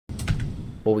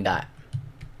What we got?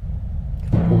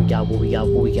 What we got? What we got?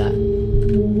 What we got? What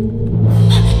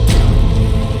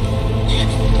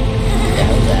the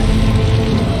hell is that?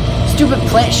 Stupid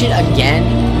plant shit again?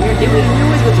 We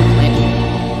always go through plant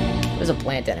shit. There's a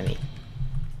plant enemy.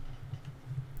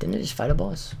 Didn't I just fight a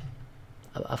boss?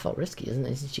 I felt risky,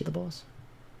 isn't she the boss?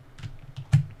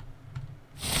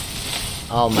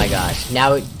 Oh my gosh!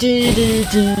 Now it.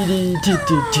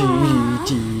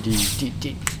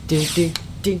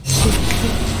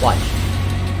 Watch.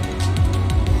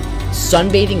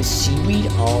 Sunbathing seaweed?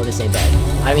 Oh, this ain't bad.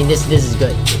 I mean, this is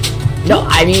good. No,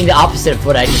 I mean the opposite of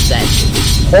what I just said.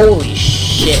 Holy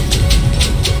shit!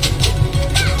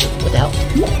 What the hell?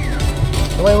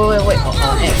 Wait.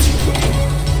 Oh, X.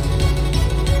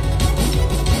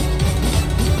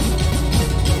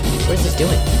 What is this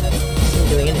doing? This isn't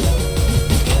doing anything.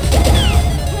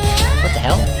 What the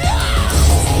hell?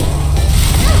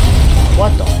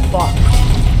 What the fuck?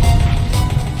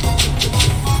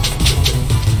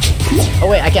 Oh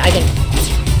wait, I can.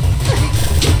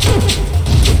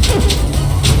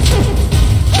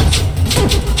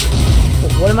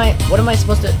 What am I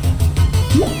supposed to?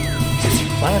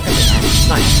 Why am I pressing that?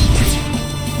 Nice.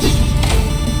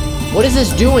 What is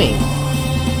this doing?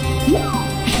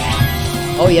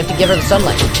 Oh, you have to give her the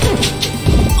sunlight.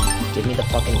 Give me the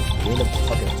fucking.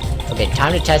 Okay,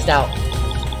 time to test out.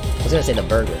 I was gonna say the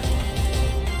burger.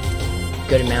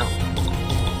 Good amount.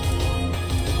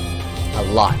 A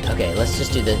lot. Okay, let's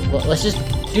just do the. Let's just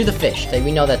do the fish.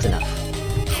 We know that's enough.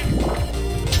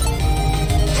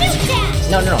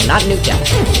 No, not nuke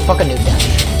dash. Fuck a nuke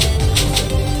dash.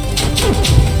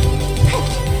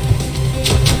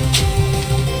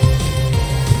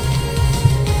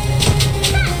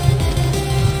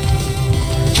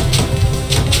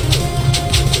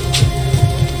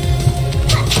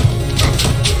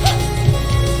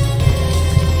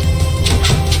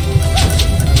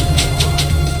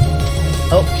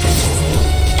 Oh.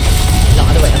 No,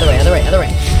 other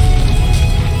way.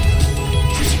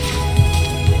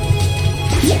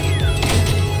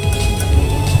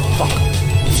 Fuck.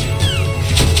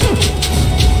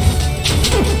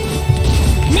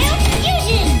 Now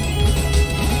fusion.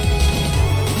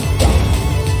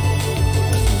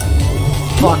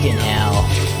 Fucking hell.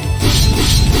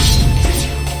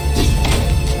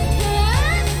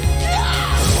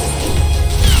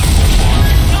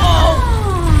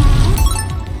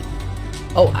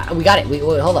 Oh, we got it. Wait,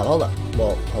 hold up.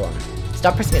 Well, hold on.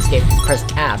 Stop pressing escape. Press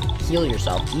tab. Heal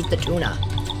yourself. Eat the tuna.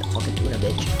 The fucking tuna,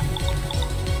 bitch.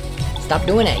 Stop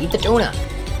doing it. Eat the tuna.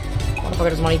 Motherfucker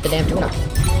doesn't want to eat the damn tuna.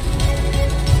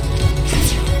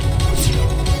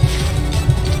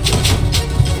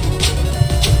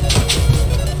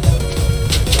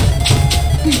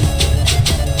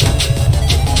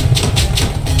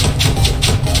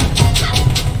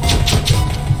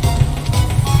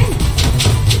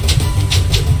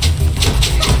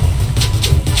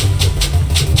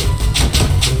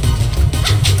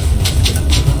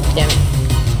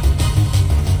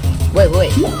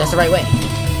 Wait, that's the right way.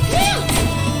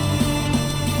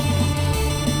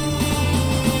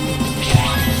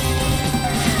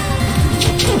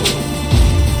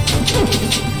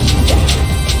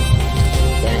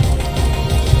 Damn it.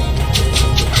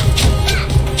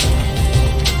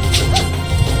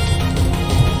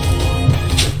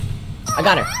 I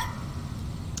got her.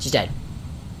 She's dead.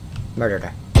 Murdered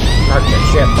her.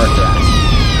 Straight up murdered her ass.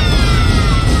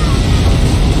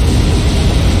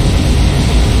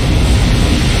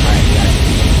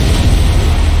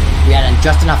 We had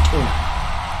just enough tuna.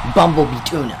 Bumblebee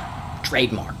tuna.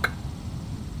 Trademark.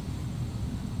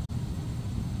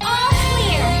 All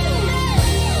clear.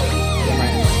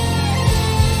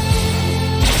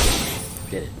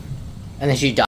 Did it. And then she died.